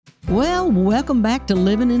Well, welcome back to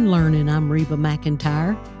Living and Learning. I'm Reba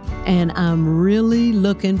McEntire, and I'm really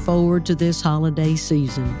looking forward to this holiday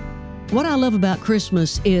season. What I love about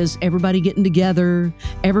Christmas is everybody getting together,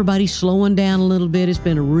 everybody slowing down a little bit. It's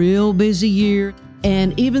been a real busy year.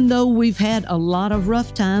 And even though we've had a lot of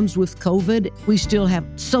rough times with COVID, we still have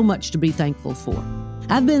so much to be thankful for.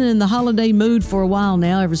 I've been in the holiday mood for a while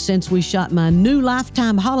now, ever since we shot my new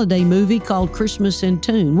Lifetime holiday movie called Christmas in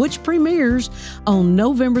Tune, which premieres on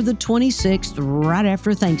November the 26th, right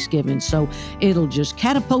after Thanksgiving. So it'll just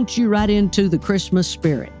catapult you right into the Christmas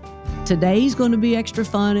spirit. Today's going to be extra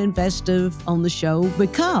fun and festive on the show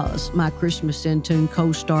because my Christmas in Tune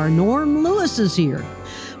co-star Norm Lewis is here.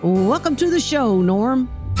 Welcome to the show, Norm.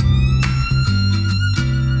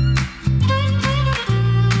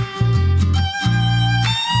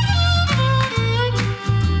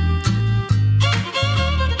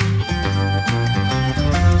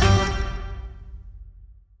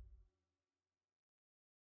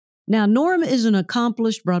 Now, Norm is an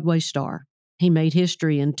accomplished Broadway star. He made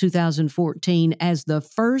history in 2014 as the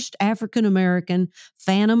first African-American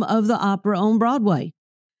Phantom of the Opera on Broadway.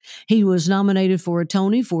 He was nominated for a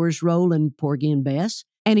Tony for his role in Porgy and Bess,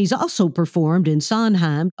 and he's also performed in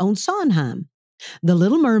Sondheim on Sondheim, The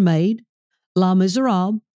Little Mermaid, Les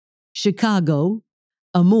Miserables, Chicago,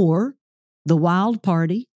 Amour, The Wild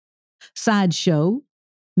Party, Sideshow,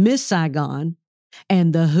 Miss Saigon,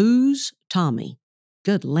 and The Who's Tommy.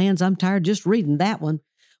 Good lands, I'm tired just reading that one.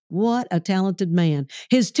 What a talented man.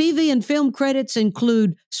 His TV and film credits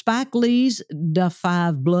include Spike Lee's Da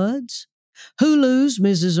 5 Bloods, Hulu's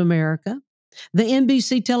Mrs. America, the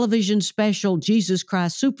NBC television special Jesus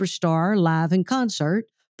Christ Superstar Live in Concert,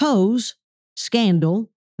 Pose, Scandal,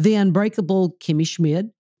 The Unbreakable Kimmy Schmidt,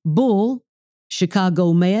 Bull,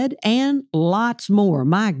 Chicago Med, and lots more.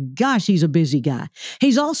 My gosh, he's a busy guy.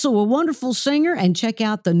 He's also a wonderful singer, and check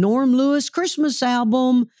out the Norm Lewis Christmas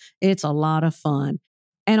album. It's a lot of fun.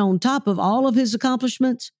 And on top of all of his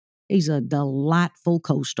accomplishments, he's a delightful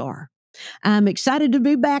co-star. I'm excited to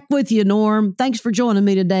be back with you, Norm. Thanks for joining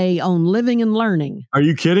me today on Living and Learning. Are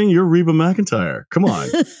you kidding? You're Reba McEntire. Come on.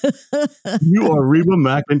 You are Reba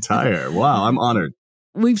McEntire. Wow, I'm honored.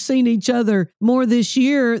 We've seen each other more this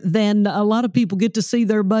year than a lot of people get to see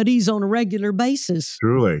their buddies on a regular basis.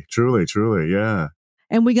 Truly, yeah.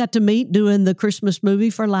 And we got to meet doing the Christmas movie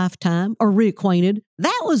for Lifetime, or reacquainted.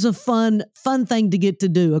 That was a fun thing to get to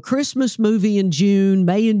do. A Christmas movie in June,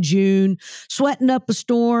 May and June, sweating up a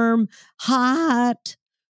storm, hot,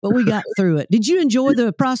 but we got through it. Did you enjoy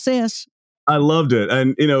the process? I loved it.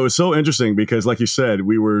 And, it was so interesting because, like you said,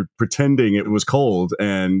 we were pretending it was cold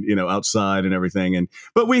and, outside and everything.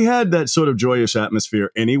 But we had that sort of joyous atmosphere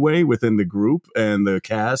anyway within the group and the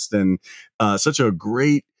cast, and such a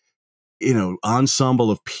great, ensemble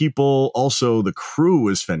of people. Also, the crew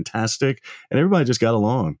was fantastic and everybody just got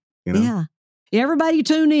along, Yeah. Everybody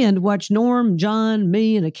tune in to watch Norm, John,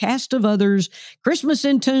 me, and a cast of others. Christmas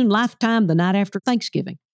in Tune, Lifetime, the night after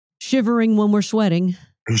Thanksgiving. Shivering when we're sweating.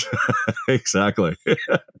 Exactly.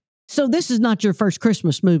 So this is not your first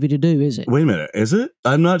Christmas movie to do, is it? Wait a minute. Is it?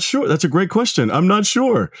 I'm not sure. That's a great question. I'm not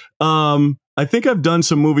sure. I think I've done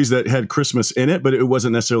some movies that had Christmas in it, but it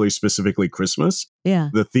wasn't necessarily specifically Christmas. Yeah.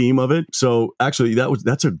 The theme of it. So actually,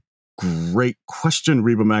 that's a great question,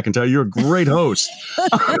 Reba McEntire. You're a great host.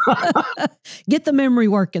 Get the memory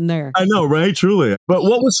working there. I know, right? Truly. But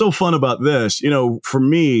what was so fun about this, for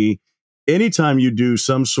me, anytime you do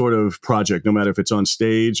some sort of project, no matter if it's on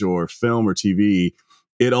stage or film or TV,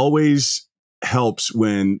 it always helps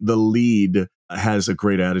when the lead has a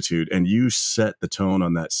great attitude and you set the tone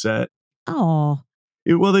on that set. Oh.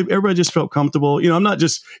 Everybody just felt comfortable. I'm not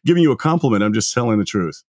just giving you a compliment. I'm just telling the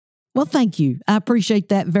truth. Well, thank you. I appreciate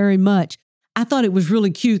that very much. I thought it was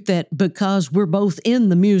really cute that because we're both in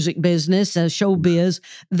the music business, showbiz,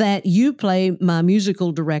 that you play my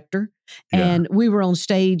musical director. And we were on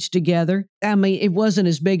stage together. I mean, it wasn't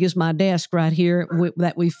as big as my desk right here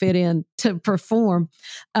that we fit in to perform.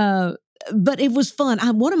 But it was fun.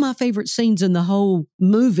 One of my favorite scenes in the whole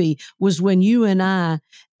movie was when you and I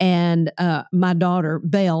and my daughter,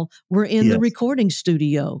 Belle, were in the recording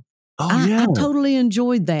studio. Oh, yeah. I totally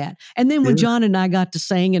enjoyed that. And then when John and I got to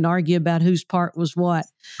sing and argue about whose part was what.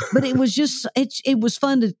 But it was just, it was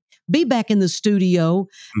fun to be back in the studio.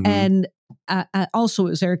 Mm-hmm. And I also,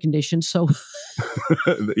 it was air conditioned. So,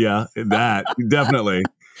 yeah, that definitely.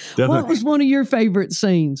 What was one of your favorite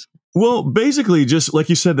scenes? Well, basically, just like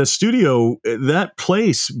you said, the studio, that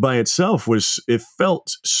place by itself it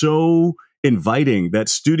felt so inviting. That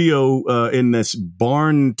studio in this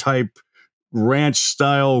barn type ranch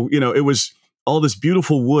style, it was all this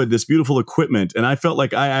beautiful wood, this beautiful equipment. And I felt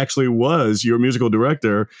like I actually was your musical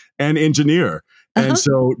director and engineer. And Uh-huh.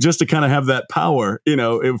 so just to kind of have that power,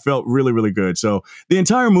 it felt really, really good. So the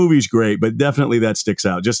entire movie's great, but definitely that sticks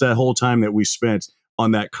out. Just that whole time that we spent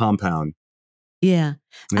on that compound. Yeah.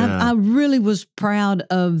 Yeah. I really was proud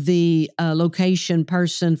of the location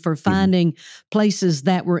person for Mhm. finding places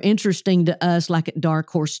that were interesting to us, like at Dark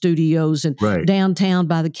Horse Studios and Right. downtown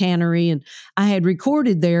by the cannery. And I had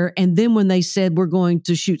recorded there. And then when they said we're going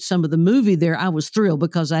to shoot some of the movie there, I was thrilled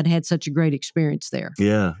because I'd had such a great experience there.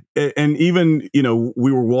 Yeah. And even,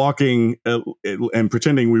 we were walking and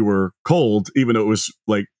pretending we were cold, even though it was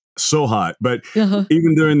like so hot. But Uh-huh.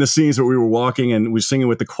 even during the scenes where we were walking and we were singing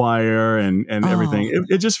with the choir and everything, Oh,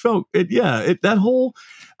 it just felt that whole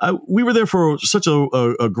we were there for such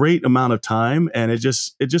a great amount of time, and it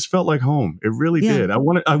just felt like home. It really yeah. did. I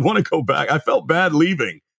want to go back. I felt bad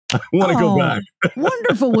leaving. I want to go Oh, back.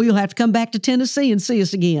 wonderful. Well, you'll have to come back to Tennessee and see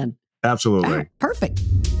us again. Ah, Absolutely. perfect.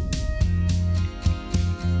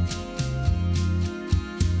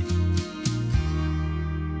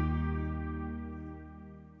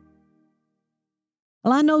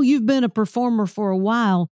 Well, I know you've been a performer for a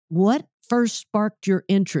while. What first sparked your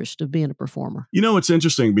interest of being a performer? It's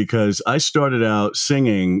interesting because I started out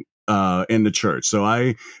singing in the church.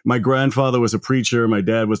 So my grandfather was a preacher. My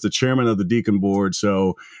dad was the chairman of the deacon board.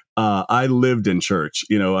 So I lived in church.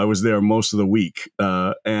 I was there most of the week.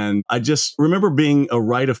 And I just remember being a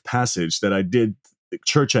rite of passage that I did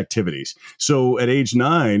church activities. So at age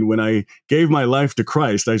 9, when I gave my life to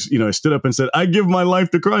Christ, I stood up and said, I give my life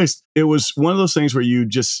to Christ. It was one of those things where you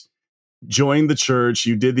just joined the church,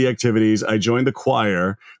 you did the activities. I joined the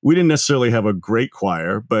choir. We didn't necessarily have a great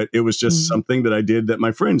choir, but it was just Mhm. something that I did that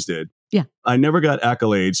my friends did. Yeah. I never got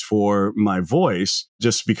accolades for my voice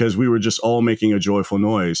just because we were just all making a joyful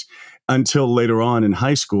noise until later on in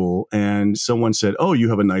high school. And someone said, oh, you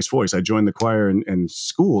have a nice voice. I joined the choir in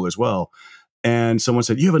school as well. And someone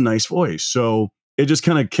said, you have a nice voice. So it just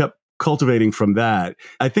kind of kept cultivating from that.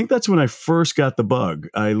 I think that's when I first got the bug.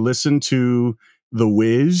 I listened to The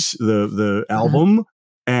Wiz, the Uh-huh. album,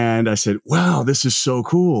 and I said, wow, this is so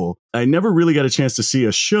cool. I never really got a chance to see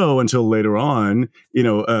a show until later on,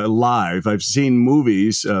 live. I've seen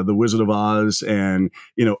movies, The Wizard of Oz and,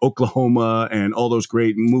 Oklahoma and all those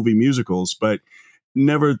great movie musicals, but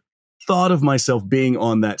never thought of myself being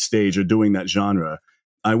on that stage or doing that genre.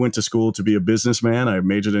 I went to school to be a businessman. I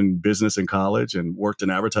majored in business in college and worked in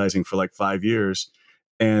advertising for like 5 years.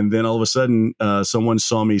 And then all of a sudden, someone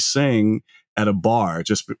saw me sing at a bar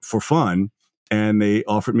just for fun. And they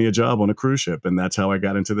offered me a job on a cruise ship. And that's how I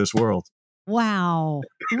got into this world. Wow.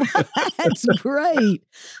 That's great.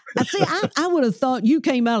 I see, I would have thought you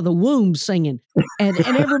came out of the womb singing and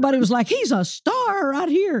everybody was like, he's a star right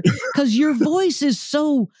here. Because your voice is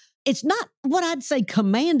so, it's not what I'd say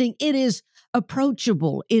commanding. It is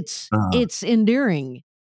approachable. Uh, It's endearing.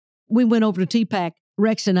 We went over to TPAC.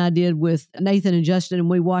 Rex and I did with Nathan and Justin, and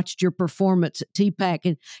we watched your performance at TPAC.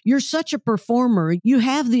 And you're such a performer. You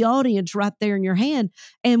have the audience right there in your hand.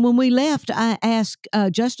 And when we left, I asked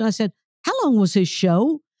Justin, I said, how long was his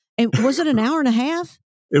show? And was it an hour and a half?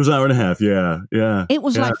 it was an hour and a half. Yeah. Yeah. It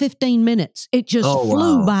was Yeah. like 15 minutes. It just Oh,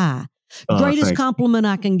 flew wow. by. Oh, Greatest compliment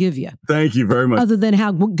I can give you, thank you very much. other than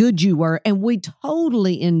how good you were. And we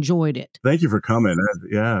totally enjoyed it. Thank you for coming.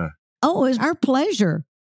 Yeah. Oh, it's our pleasure.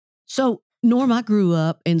 So, Norm, I grew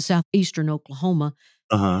up in southeastern Oklahoma.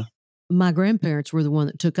 Uh-huh. My grandparents were the one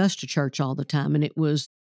that took us to church all the time, and it was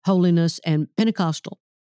holiness and Pentecostal.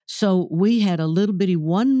 So we had a little bitty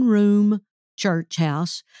one-room church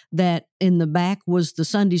house that in the back was the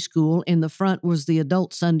Sunday school, in the front was the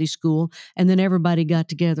adult Sunday school, and then everybody got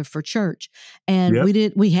together for church. And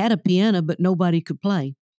Yep. we had a piano, but nobody could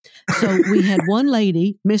play. So we had one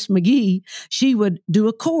lady, Miss McGee, she would do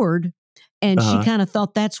a chord, and she Uh-huh. kind of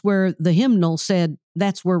thought that's where the hymnal said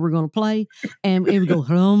that's where we're going to play. And it would go,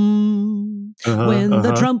 hum, Uh-huh. when the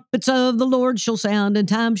Uh-huh. trumpets of the Lord shall sound and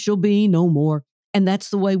time shall be no more. And that's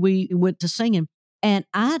the way we went to singing. And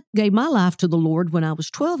I gave my life to the Lord when I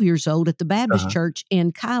was 12 years old at the Baptist Uh-huh. church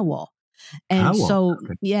in Kiowa. And Kiowa. so,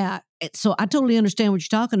 Okay. yeah, so I totally understand what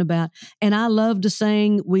you're talking about. And I love to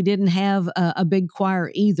sing. We didn't have a big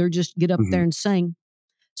choir either, just get up there Mhm. and sing.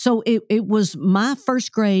 So it was my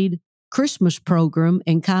first grade Christmas program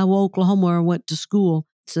in Kiowa, Oklahoma, where I went to school.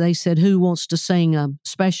 So they said, who wants to sing a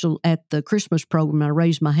special at the Christmas program? I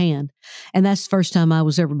raised my hand. And that's the first time I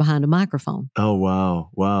was ever behind a microphone. Oh, wow.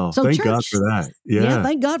 Wow. So Thank God church, for that. yeah, Yeah.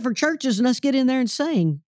 thank God for churches and us get in there and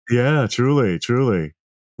sing. Yeah, truly, truly.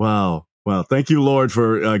 Wow. Wow. Thank you, Lord,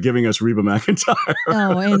 for giving us Reba McEntire.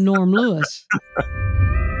 Oh, and Norm Lewis.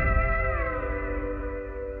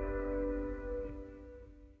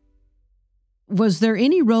 Was there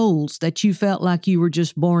any roles that you felt like you were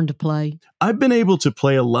just born to play? I've been able to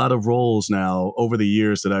play a lot of roles now over the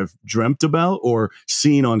years that I've dreamt about or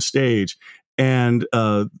seen on stage. And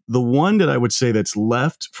the one that I would say that's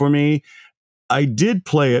left for me, I did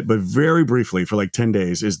play it, but very briefly for like 10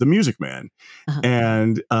 days, is The Music Man. Uh-huh.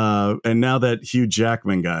 And now that Hugh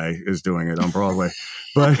Jackman guy is doing it on Broadway.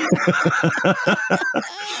 But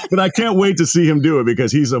but I can't wait to see him do it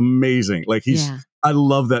because he's amazing. Like Yeah. I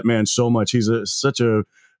love that man so much. He's such a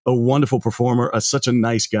wonderful performer, such a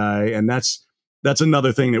nice guy. And that's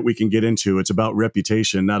another thing that we can get into. It's about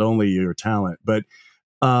reputation, not only your talent, but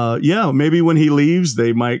yeah, maybe when he leaves,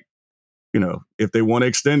 they might, if they want to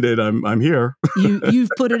extend it, I'm here. You've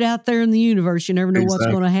put it out there in the universe. You never know what's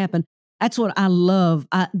Exactly. going to happen. That's what I love.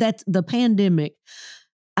 That's the pandemic.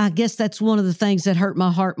 I guess that's one of the things that hurt my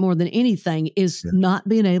heart more than anything is Yeah. not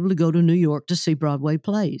being able to go to New York to see Broadway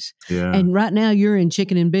plays. Yeah. And right now you're in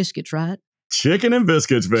Chicken and Biscuits, right? Chicken and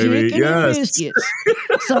Biscuits, baby. Chicken and Yes. Biscuits.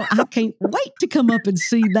 So I can't wait to come up and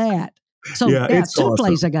see that. So Yeah, it's two awesome.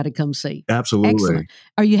 plays I got to come see. Absolutely. Excellent.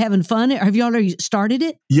 Are you having fun? Have you already started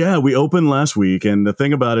it? Yeah, we opened last week, and the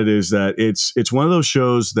thing about it is that it's one of those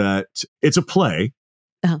shows that it's a play.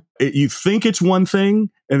 Uh-huh. You think it's one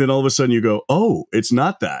thing, and then all of a sudden you go, "Oh, it's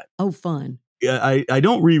not that." Oh, fun. I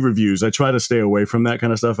don't read reviews. I try to stay away from that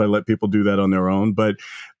kind of stuff. I let people do that on their own. But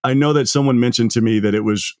I know that someone mentioned to me that it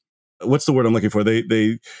was, what's the word I'm looking for?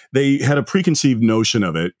 They had a preconceived notion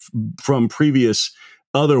of it from previous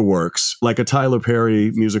other works, like a Tyler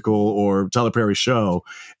Perry musical or Tyler Perry show,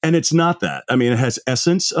 and it's not that. I mean, it has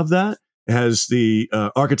essence of that. It has the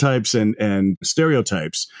archetypes and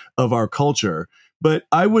stereotypes of our culture. But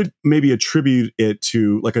I would maybe attribute it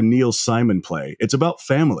to like a Neil Simon play. It's about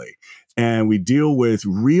family, and we deal with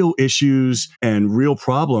real issues and real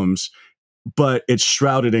problems, but it's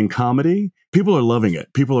shrouded in comedy. People are loving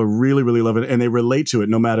it. People are really, really loving it, and they relate to it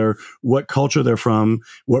no matter what culture they're from,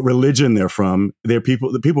 what religion they're from. The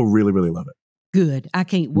people really, really love it. Good. I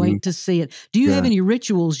can't wait to see it. Do you have any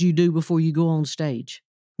rituals you do before you go on stage?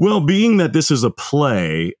 Well, being that this is a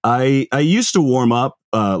play, I used to warm up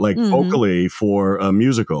vocally for a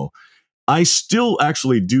musical. I still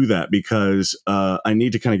actually do that because I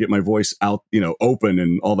need to kind of get my voice out, open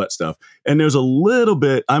and all that stuff. And there's a little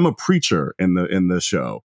bit. I'm a preacher in the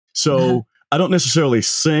show, so I don't necessarily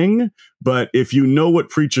sing. But if you know what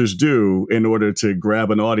preachers do in order to grab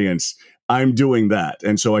an audience, I'm doing that,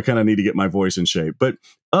 and so I kind of need to get my voice in shape. But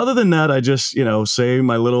other than that, I just say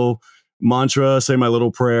my little mantra, say my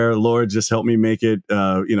little prayer. Lord, just help me make it.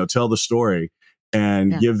 Tell the story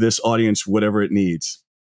and give this audience whatever it needs.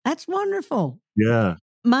 That's wonderful. Yeah.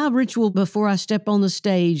 My ritual before I step on the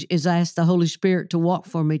stage is I ask the Holy Spirit to walk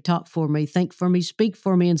for me, talk for me, think for me, speak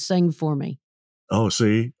for me, and sing for me. Oh,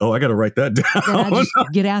 see? Oh, I got to write that down. Then I just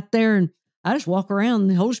get out there and I just walk around and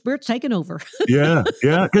the Holy Spirit's taking over. Yeah.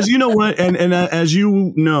 Because you know what? And as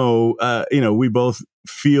you know, we both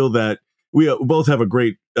feel that we both have a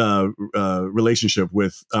great relationship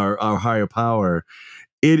with our higher power.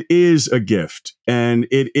 It is a gift, and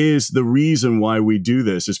it is the reason why we do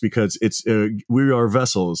this is because it's we are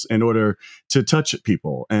vessels in order to touch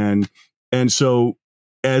people, and so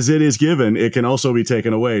as it is given, it can also be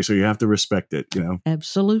taken away. So you have to respect it.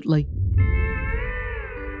 Absolutely.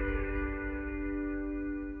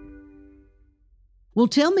 Well,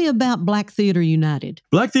 tell me about Black Theater United.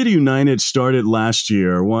 Black Theater United started last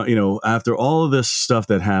year. After all of this stuff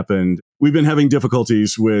that happened, we've been having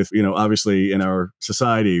difficulties with, obviously in our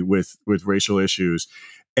society with racial issues.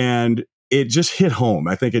 And it just hit home.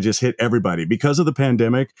 I think it just hit everybody. Because of the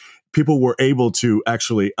pandemic, people were able to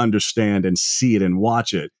actually understand and see it and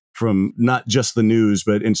watch it from not just the news,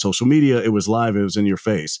 but in social media. It was live. It was in your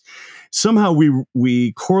face. Somehow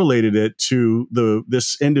we correlated it to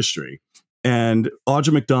this industry. And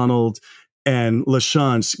Audra McDonald and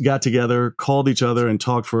LaChance got together, called each other, and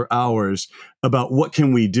talked for hours about what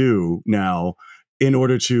can we do now in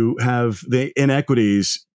order to have the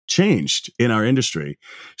inequities changed in our industry.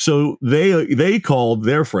 So they called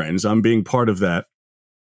their friends. I'm being part of that.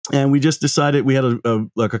 And we just decided, we had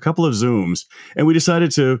a couple of Zooms, and we decided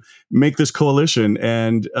to make this coalition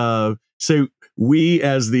and say, we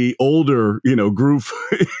as the older, group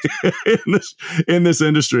in this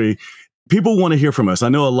industry, people want to hear from us. I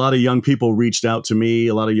know a lot of young people reached out to me.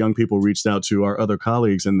 A lot of young people reached out to our other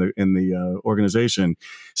colleagues in the organization,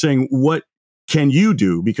 saying, "What can you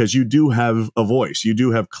do? Because you do have a voice. You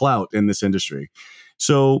do have clout in this industry."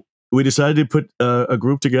 So we decided to put a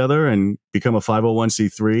group together and become a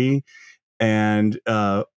 501c3 and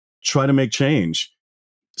try to make change.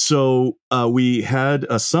 So we had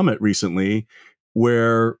a summit recently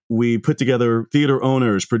where we put together theater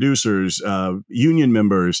owners, producers, union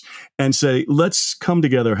members, and say, let's come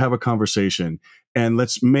together, have a conversation, and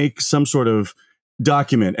let's make some sort of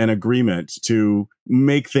document and agreement to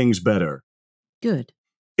make things better. Good.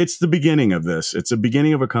 It's the beginning of this. It's a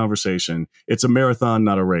beginning of a conversation. It's a marathon,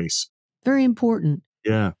 not a race. Very important.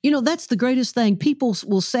 Yeah. That's the greatest thing. People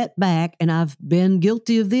will sit back, and I've been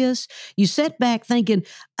guilty of this. You sit back thinking,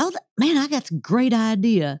 oh, man, I got a great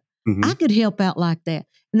idea. Mhm. I could help out like that.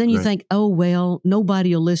 And then you Right. think, oh, well,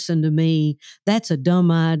 nobody will listen to me. That's a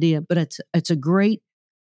dumb idea. But it's a great,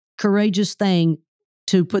 courageous thing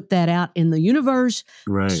to put that out in the universe,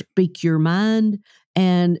 Right. speak your mind,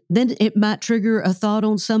 and then it might trigger a thought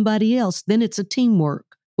on somebody else. Then it's a teamwork,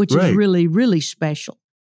 which Right. is really, really special.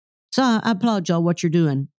 So I applaud y'all what you're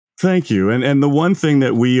doing. Thank you. And the one thing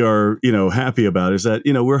that we are, happy about is that,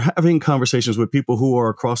 we're having conversations with people who are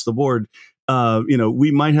across the board.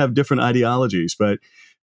 We might have different ideologies, but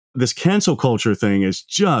this cancel culture thing is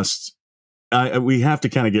just, we have to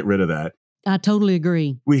kind of get rid of that. I totally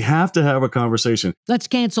agree. We have to have a conversation. Let's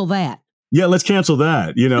cancel that. Yeah, let's cancel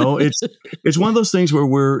that. It's one of those things where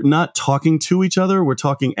we're not talking to each other, we're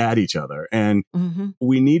talking at each other. And Mm-hmm.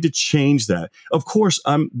 we need to change that. Of course,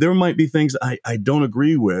 there might be things I don't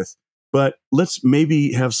agree with, but let's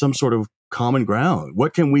maybe have some sort of common ground.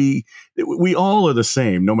 What can we all are the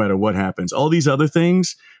same no matter what happens. All these other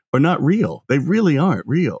things are not real. They really aren't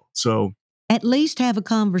real. So At least have a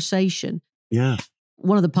conversation. yeah,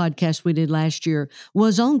 One of the podcasts we did last year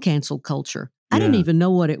was on cancel culture. I didn't Yeah. even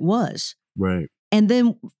know what it was. right. And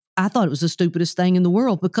then I thought it was the stupidest thing in the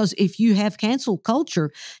world, because if you have cancel culture,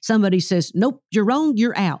 somebody says, nope, you're wrong,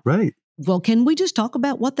 you're out. Right. Well, can we just talk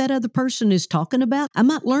about what that other person is talking about? I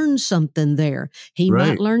might learn something there. He Right.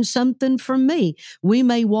 might learn something from me. We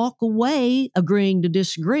may walk away agreeing to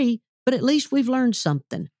disagree, but at least we've learned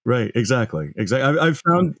something. Right. Exactly. I've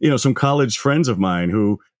found, some college friends of mine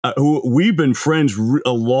who we've been friends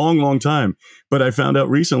a long, long time, but I found out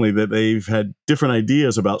recently that they've had different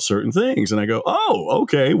ideas about certain things. And I go, oh,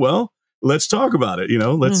 okay, well, let's talk about it.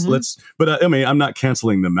 Let's, but I'm not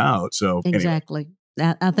canceling them out. So anyway, Exactly.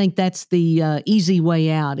 I think that's the easy way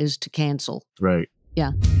out, is to cancel. right.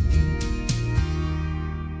 Yeah.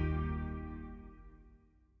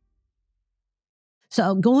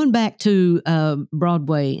 So going back to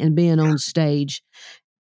Broadway and being on stage,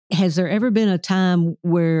 has there ever been a time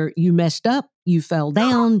where you messed up, you fell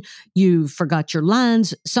down, you forgot your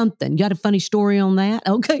lines, something? You got a funny story on that?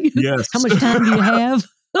 Okay. Yes. How much time do you have?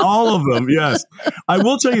 All of them. Yes. I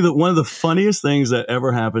will tell you that one of the funniest things that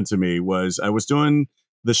ever happened to me was I was doing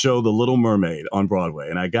the show, The Little Mermaid, on Broadway.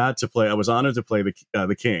 And I was honored to play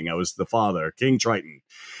the king. I was the father, King Triton.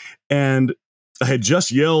 And I had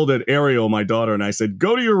just yelled at Ariel, my daughter, and I said,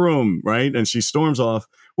 go to your room, right? And she storms off.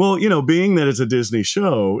 Well, being that it's a Disney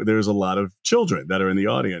show, there's a lot of children that are in the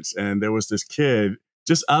audience. And there was this kid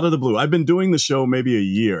just out of the blue. I've been doing the show maybe a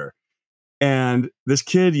year. And this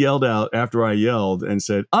kid yelled out after I yelled and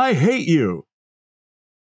said, I hate you.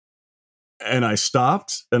 And I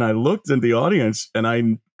stopped and I looked at the audience and I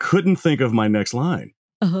couldn't think of my next line.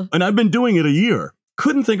 Uh-huh. And I've been doing it a year.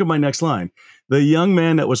 Couldn't think of my next line. The young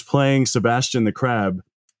man that was playing Sebastian the Crab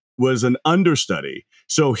was an understudy,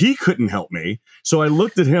 so he couldn't help me. So I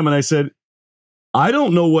looked at him and I said, I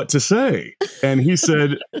don't know what to say. And he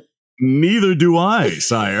said, neither do I,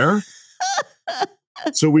 sire.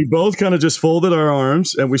 So we both kind of just folded our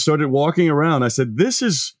arms and we started walking around. I said, this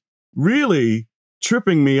is really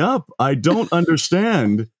tripping me up. I don't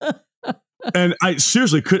understand. And I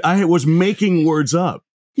seriously I was making words up.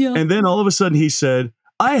 Yeah. And then all of a sudden he said,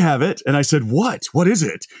 I have it. And I said, what? What is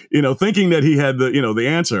it? Thinking that he had the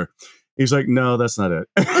answer. He's like, no, that's not it.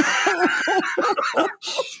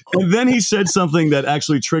 And then he said something that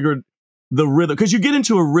actually triggered the rhythm. Because you get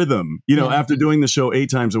into a rhythm, Yeah. after doing the show 8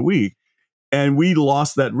 times a week. And we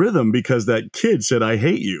lost that rhythm because that kid said, I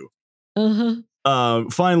hate you. Uh-huh.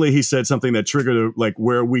 Finally, he said something that triggered like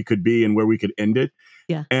where we could be and where we could end it.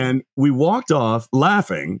 Yeah. And we walked off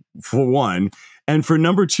laughing, for one. And for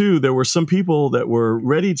number two, there were some people that were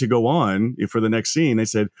ready to go on for the next scene. They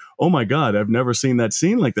said, oh my God, I've never seen that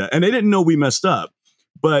scene like that. And they didn't know we messed up,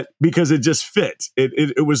 but because it just fit.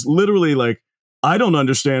 It was literally like, I don't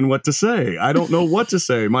understand what to say. I don't know what to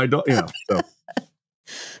say. So.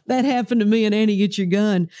 That happened to me and Annie Get Your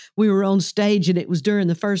Gun. We were on stage and it was during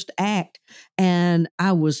the first act, and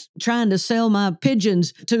I was trying to sell my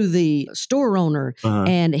pigeons to the store owner, Uh-huh.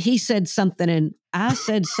 and he said something and I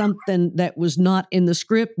said something that was not in the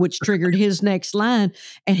script, which triggered his next line.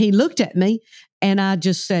 And he looked at me and I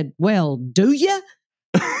just said, well, do you?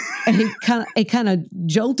 And it kind of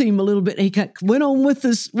jolted him a little bit. He went on with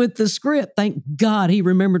the script. Thank God he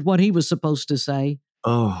remembered what he was supposed to say.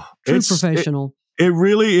 Oh, True professional. It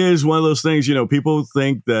really is one of those things, people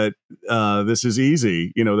think that this is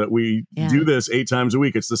easy, that we do this 8 times a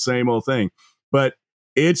week. It's the same old thing. But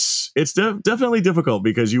it's definitely difficult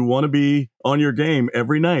because you want to be on your game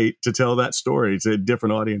every night to tell that story to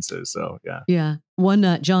different audiences. So, yeah. Yeah. One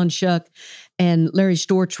night, John Shuck and Larry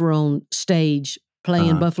Storch were on stage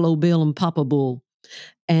playing Buffalo Bill and Papa Bull.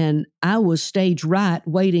 And I was stage right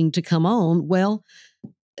waiting to come on. Well,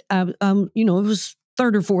 it was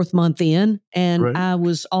 3rd or 4th month in, and I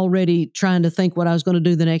was already trying to think what I was going to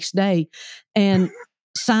do the next day. And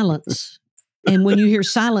silence. And when you hear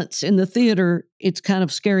silence in the theater, it's kind of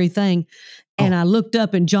a scary thing. And I looked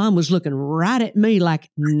up and John was looking right at me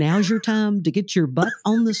like, now's your time to get your butt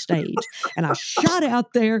on the stage. And I shot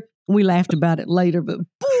out there. We laughed about it later, but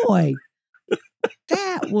boy,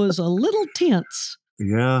 that was a little tense.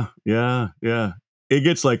 Yeah. It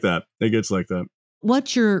gets like that.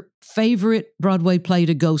 What's your favorite Broadway play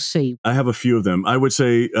to go see? I have a few of them. I would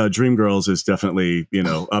say Dreamgirls is definitely,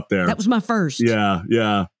 up there. That was my first.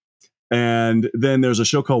 Yeah. And then there's a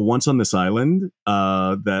show called Once on This Island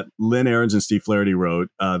that Lynn Ahrens and Steve Flaherty wrote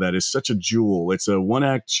that is such a jewel. It's a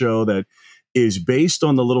 1-act show that is based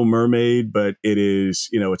on The Little Mermaid, but it is,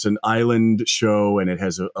 it's an island show and it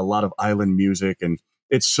has a lot of island music and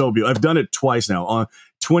it's so beautiful. I've done it twice now, on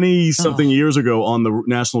 20-something years ago on the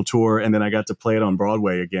national tour, and then I got to play it on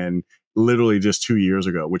Broadway again, literally just 2 years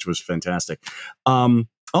ago, which was fantastic.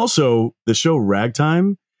 Also, the show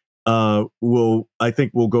Ragtime will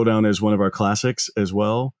go down as one of our classics as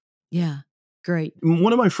well. Yeah, great.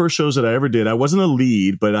 One of my first shows that I ever did, I wasn't a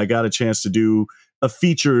lead, but I got a chance to do a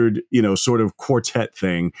featured, sort of quartet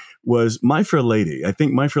thing, was My Fair Lady. I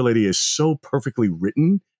think My Fair Lady is so perfectly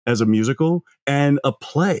written as a musical and a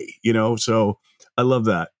play, so I love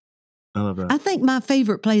that. I think my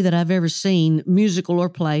favorite play that I've ever seen, musical or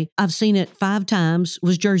play, I've seen it 5 times,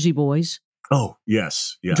 was Jersey Boys. Oh,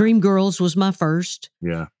 yes. Yeah. Dreamgirls was my first.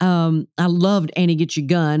 Yeah. I loved Annie Get Your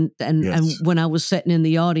Gun. And when I was sitting in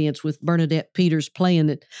the audience with Bernadette Peters playing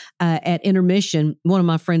it at intermission, one of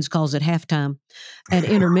my friends calls it halftime. At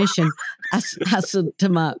intermission, I said to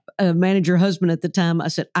my manager husband at the time, I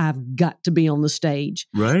said, I've got to be on the stage.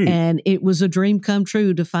 Right. And it was a dream come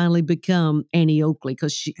true to finally become Annie Oakley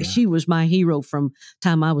because she was my hero from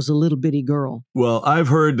time I was a little bitty girl. Well, I've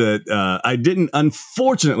heard that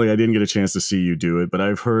unfortunately, I didn't get a chance to see you do it, but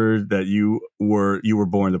I've heard that you were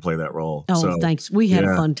born to play that role. Oh, so, thanks. We had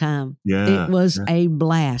a fun time. Yeah. It was a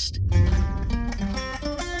blast.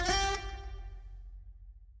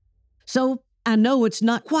 So I know it's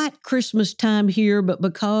not quite Christmas time here, but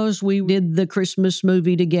because we did the Christmas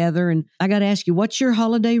movie together, and I got to ask you, what's your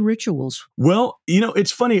holiday rituals? Well,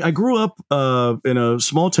 it's funny. I grew up in a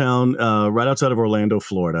small town right outside of Orlando,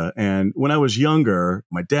 Florida. And when I was younger,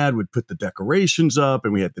 my dad would put the decorations up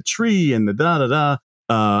and we had the tree and the da-da-da.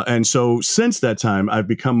 And so since that time, I've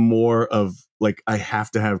become more of like, I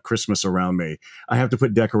have to have Christmas around me. I have to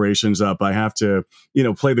put decorations up. I have to,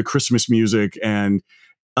 play the Christmas music and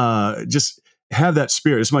just have that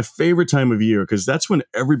spirit. It's my favorite time of year because that's when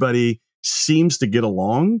everybody seems to get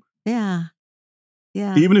along. Yeah.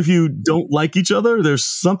 Yeah. Even if you don't like each other, there's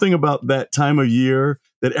something about that time of year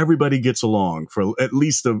that everybody gets along for at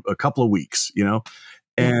least a couple of weeks,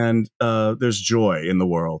 and there's joy in the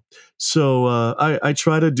world. So I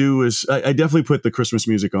try to do is I definitely put the Christmas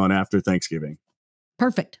music on after Thanksgiving.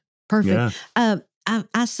 Perfect. Yeah.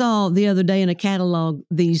 I saw the other day in a catalog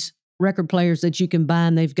these record players that you can buy,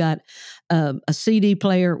 and they've got a CD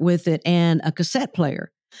player with it and a cassette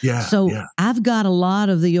player. Yeah. So I've got a lot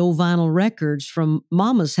of the old vinyl records from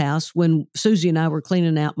Mama's house when Susie and I were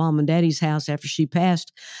cleaning out Mom and Daddy's house after she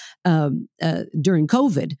passed during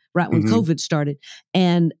COVID, right when COVID started.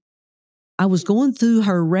 And I was going through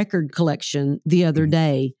her record collection the other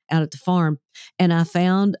day out at the farm, and I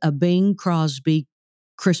found a Bing Crosby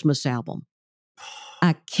Christmas album.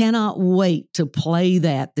 I cannot wait to play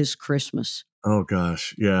that this Christmas. Oh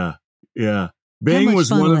gosh, yeah. Bing was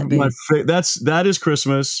one of my that is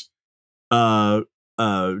Christmas.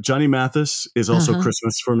 Johnny Mathis is also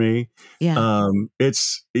Christmas for me. Yeah.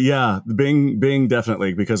 Bing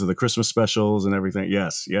definitely because of the Christmas specials and everything.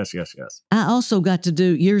 Yes. I also got to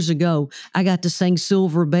do years ago. I got to sing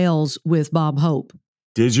Silver Bells with Bob Hope.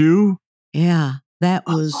 Did you? Yeah, that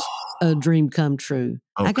was a dream come true.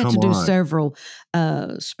 Oh, I got to do several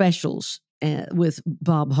specials with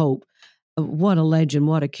Bob Hope. What a legend!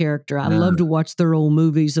 What a character! I love to watch their old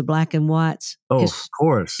movies, the black and whites. Oh, of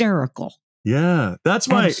course, hysterical. Yeah, that's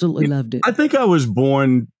absolutely loved it. I think I was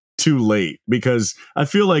born too late because I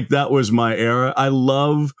feel like that was my era. I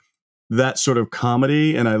love that sort of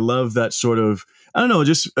comedy, and I love that sort of, I don't know,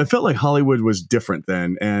 just I felt like Hollywood was different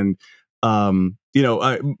then. And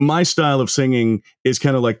my style of singing is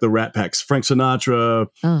kind of like the Rat Packs, Frank Sinatra,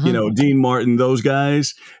 Dean Martin, those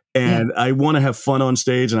guys. And I want to have fun on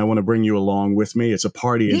stage, and I want to bring you along with me. It's a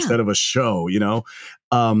party instead of a show,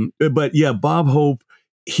 But yeah, Bob Hope,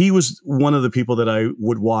 he was one of the people that I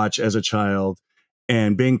would watch as a child,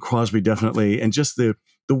 and Bing Crosby definitely, and just the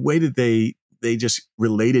way that they just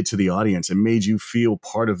related to the audience and made you feel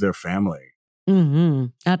part of their family. Mm-hmm.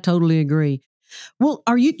 I totally agree. Well,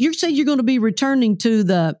 you're saying you're going to be returning to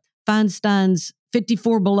the Feinstein's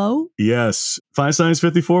 54 Below? Yes, Feinstein's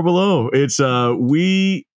 54 Below. It's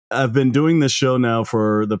I've been doing this show now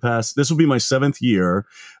for this will be my 7th year.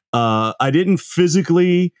 I didn't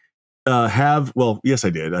physically yes, I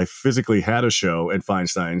did. I physically had a show at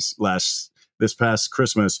Feinstein's this past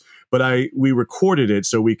Christmas, but we recorded it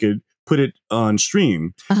so we could put it on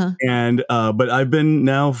stream. And but I've been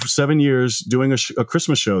now for 7 years doing a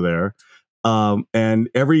Christmas show there. And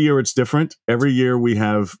every year it's different. Every year we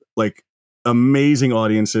have like amazing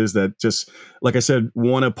audiences that just, like I said,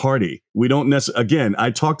 want to party. We don't again, I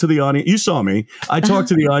talk to the audience. You saw me. I talk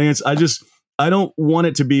to the audience. I don't want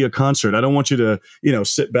it to be a concert. I don't want you to,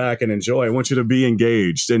 sit back and enjoy. I want you to be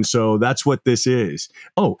engaged. And so that's what this is.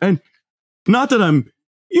 Oh, and not that I'm,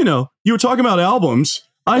 you were talking about albums.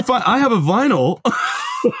 I have a vinyl.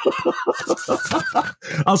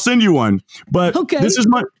 I'll send you one. But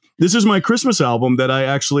this is my Christmas album that I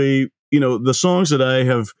actually, the songs that I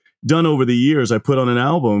have done over the years, I put on an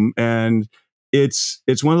album, and it's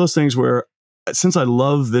one of those things where, since I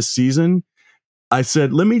love this season, I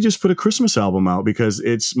said, let me just put a Christmas album out because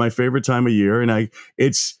it's my favorite time of year, and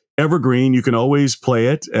it's evergreen. You can always play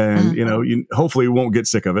it, and you hopefully won't get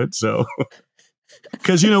sick of it. So,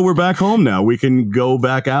 because we're back home now, we can go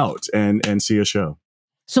back out and see a show.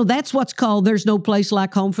 So that's what's called "There's No Place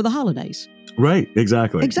Like Home for the Holidays." Right.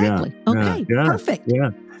 Exactly. Exactly. Yeah. Okay. Yeah. Perfect.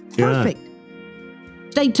 Yeah. Perfect.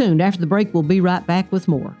 Stay tuned. After the break, we'll be right back with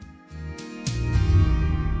more.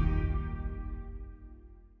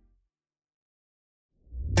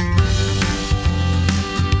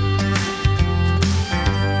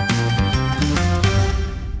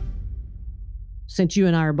 Since you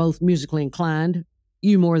and I are both musically inclined,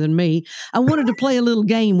 you more than me, I wanted to play a little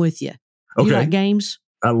game with you. Okay. You like games?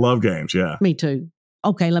 I love games, yeah. Me too.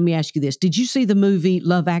 Okay, let me ask you this. Did you see the movie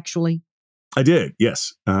Love Actually? I did,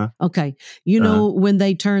 yes. Okay. You know when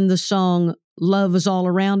they turned the song Love Is All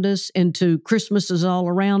Around Us into Christmas Is All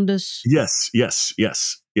Around Us? Yes.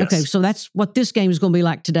 Okay, so that's what this game is going to be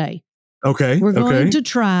like today. Okay. We're going to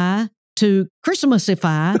try to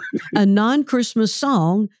Christmasify a non-Christmas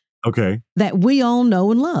song that we all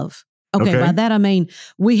know and love. Okay, by that I mean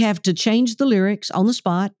we have to change the lyrics on the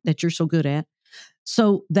spot that you're so good at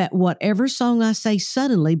so that whatever song I say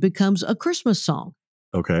suddenly becomes a Christmas song.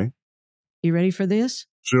 Okay. You ready for this?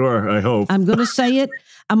 Sure, I hope. I'm going to say it.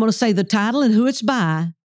 I'm going to say the title and who it's by,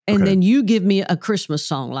 and then you give me a Christmas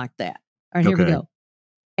song like that. All right, here we go.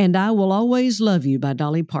 And I Will Always Love You by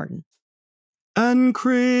Dolly Parton. And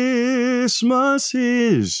Christmas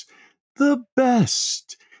is the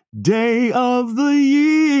best day of the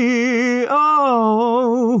year.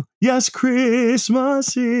 Oh, yes,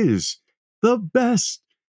 Christmas is the best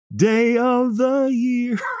day of the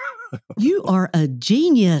year. You are a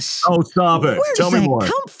genius. Oh, stop it. Where Tell does me that more.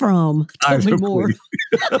 come from? Tell me more.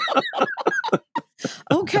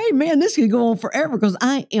 Okay, man, this could go on forever because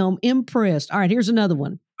I am impressed. All right, here's another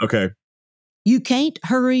one. Okay. You Can't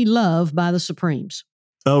Hurry Love by the Supremes.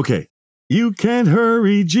 Okay. You can't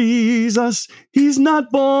hurry Jesus. He's not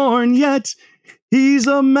born yet. He's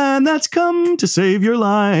a man that's come to save your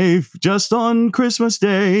life just on Christmas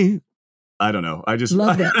Day. I don't know. I just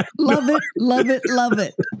love it. Love it. Love it. Love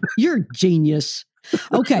it. You're a genius.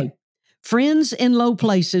 Okay. Friends in Low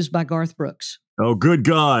Places by Garth Brooks. Oh, good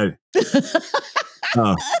God.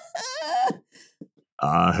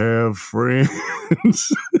 I have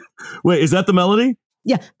friends. Wait, is that the melody?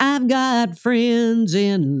 Yeah. I've got friends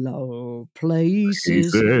in low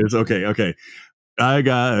places. Okay. I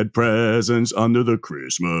got presents under the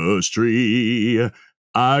Christmas tree.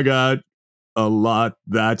 I got a lot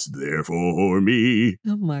that's there for me.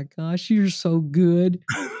 Oh my gosh, you're so good.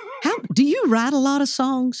 How do you write a lot of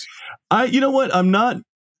songs? You know what?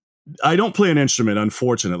 I don't play an instrument,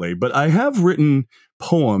 unfortunately, but I have written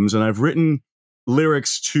poems and I've written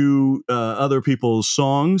lyrics to other people's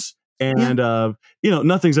songs. And,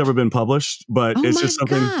 nothing's ever been published, but it's just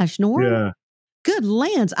something. Oh my gosh, Norm. Yeah. Good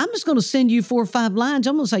lands. I'm just going to send you 4 or 5 lines.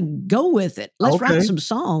 I'm going to say, go with it. Let's Okay. write some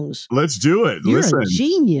songs. Let's do it. You're Listen. a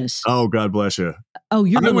genius. Oh, God bless you. Oh,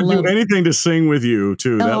 you're I going to would love do anything to sing with you,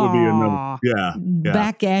 too. That would be another. Aw. Yeah.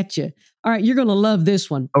 Back at you. All right, you're going to love this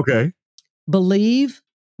one. Okay. Believe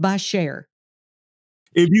by Cher.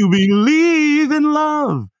 If you believe in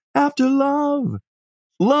love after love,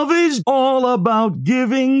 love is all about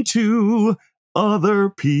giving to other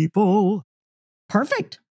people.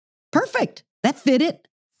 Perfect. That fit it.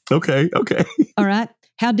 Okay. All right.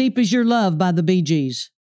 How Deep Is Your Love by the Bee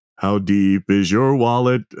Gees. How deep is your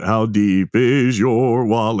wallet? How deep is your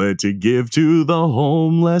wallet to give to the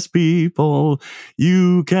homeless people?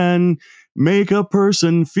 You can make a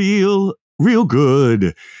person feel real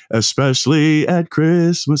good, especially at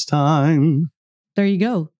Christmas time. There you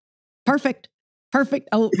go. Perfect.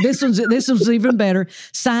 Oh, this one's even better.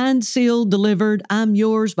 Signed, sealed, delivered. I'm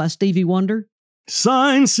Yours by Stevie Wonder.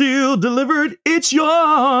 Signed, sealed, delivered. It's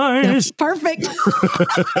yours. That's perfect.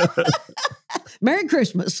 Merry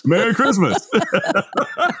Christmas. Merry Christmas.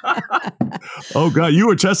 Oh God, you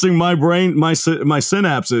were testing my brain, my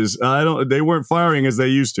synapses. They weren't firing as they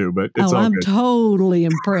used to, but it's all I'm good. totally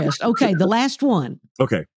impressed. Okay, the last one.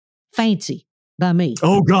 Okay. Fancy by me.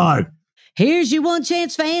 Oh God. Here's your one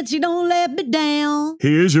chance, Fancy, don't let me down.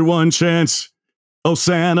 Here's your one chance. Oh,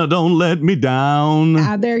 Santa, don't let me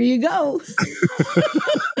down. There you go.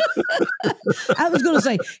 I was going to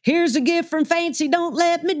say, here's a gift from Fancy, don't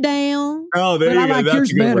let me down. Oh, there but you I go. like That's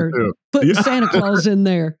yours a good one, better. too. Putting Yeah. Santa Claus in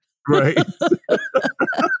there. Right.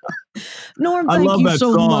 Norm, I thank love you that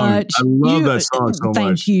so song. much. I love that song so much.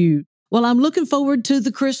 Thank you. Well, I'm looking forward to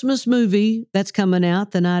the Christmas movie that's coming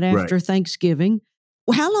out the night after Thanksgiving.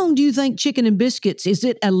 Well, how long do you think Chicken and Biscuits, is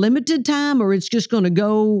it a limited time or it's just going to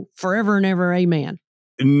go forever and ever? Amen.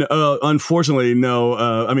 Unfortunately, no.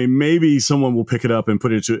 I mean, maybe someone will pick it up and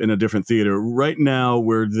put it in a different theater. Right now,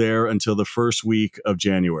 we're there until the first week of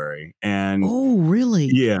January. And oh, really?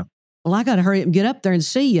 Yeah. Well, I got to hurry up and get up there and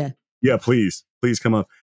see you. Yeah, please come up.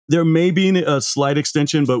 There may be a slight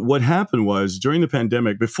extension, but what happened was during the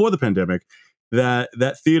pandemic, before the pandemic, that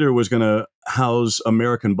theater was going to house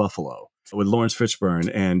American Buffalo with Lawrence Fishburne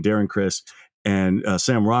and Darren Criss and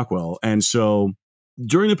Sam Rockwell. And so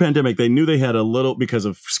during the pandemic, they knew they had a little, because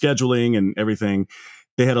of scheduling and everything,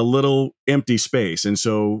 they had a little empty space. And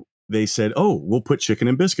so they said, oh, we'll put Chicken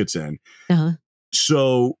and Biscuits in. Uh-huh.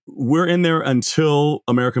 So we're in there until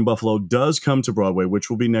American Buffalo does come to Broadway, which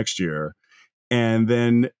will be next year. And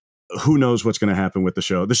then who knows what's going to happen with the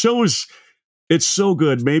show. The show it's so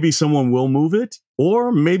good. Maybe someone will move it,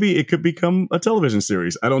 or maybe it could become a television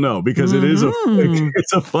series. I don't know, because it is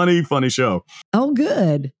it's a funny show. Oh,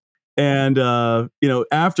 good. And,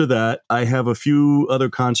 after that, I have a few other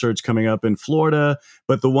concerts coming up in Florida,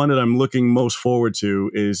 but the one that I'm looking most forward to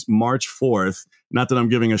is March 4th. Not that I'm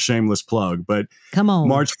giving a shameless plug, but come on,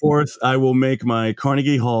 March 4th, I will make my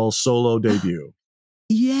Carnegie Hall solo debut.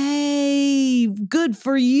 Yay. Good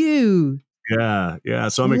for you. Yeah.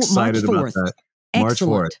 So I'm excited about that. March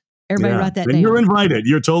 4th. Everybody write that and down. You're invited.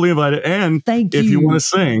 You're totally invited. And if you want to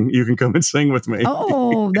sing, you can come and sing with me.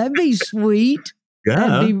 Oh, that'd be sweet. Yeah.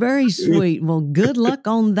 That'd be very sweet. Well, good luck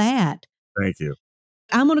on that. Thank you.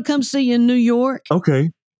 I'm going to come see you in New York.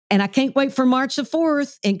 Okay. And I can't wait for March the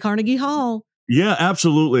 4th in Carnegie Hall. Yeah,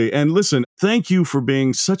 absolutely. And listen, thank you for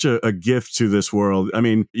being such a gift to this world. I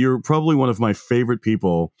mean, you're probably one of my favorite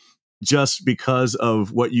people just because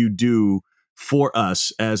of what you do for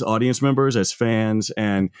us as audience members, as fans.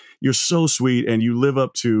 And you're so sweet and you live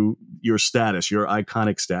up to your status, your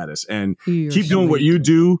iconic status. And keep doing what you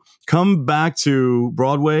do. Come back to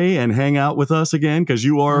Broadway and hang out with us again, because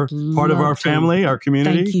you are part of our family, our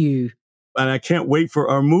community. Thank you. And I can't wait for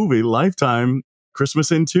our movie, Lifetime,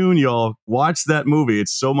 Christmas in Tune, y'all. Watch that movie.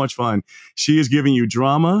 It's so much fun. She is giving you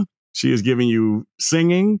drama. She is giving you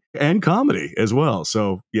singing and comedy as well.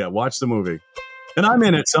 So yeah, watch the movie. And I'm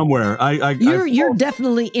in it somewhere. You're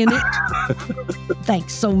definitely in it.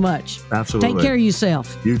 Thanks so much. Absolutely. Take care of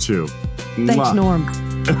yourself. You too. Thanks, Mwah. Norm.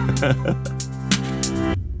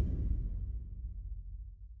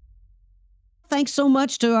 Thanks so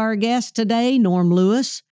much to our guest today, Norm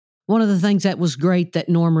Lewis. One of the things that was great that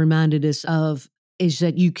Norm reminded us of is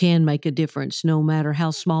that you can make a difference no matter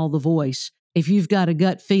how small the voice. If you've got a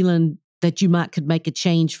gut feeling that you could make a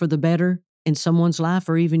change for the better in someone's life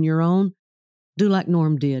or even your own, do like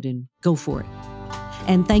Norm did and go for it.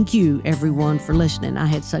 And thank you, everyone, for listening. I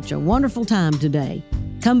had such a wonderful time today.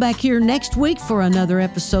 Come back here next week for another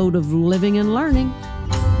episode of Living and Learning.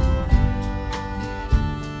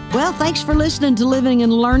 Well, thanks for listening to Living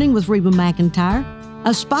and Learning with Reba McEntire,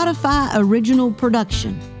 a Spotify original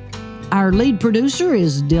production. Our lead producer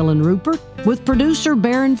is Dylan Rupert. with producer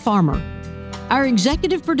Baron Farmer. Our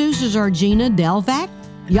executive producers are Gina Delvac,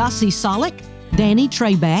 Yossi Solik, Danny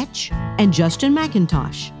Treybatch, and Justin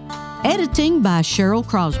McIntosh. Editing by Cheryl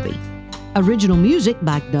Crosby. Original music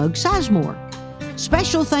by Doug Sizemore.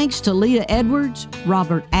 Special thanks to Leah Edwards,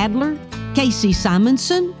 Robert Adler, Casey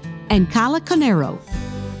Simonson, and Kyla Conero.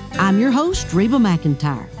 I'm your host, Reba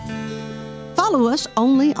McEntire. Follow us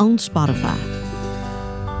only on Spotify.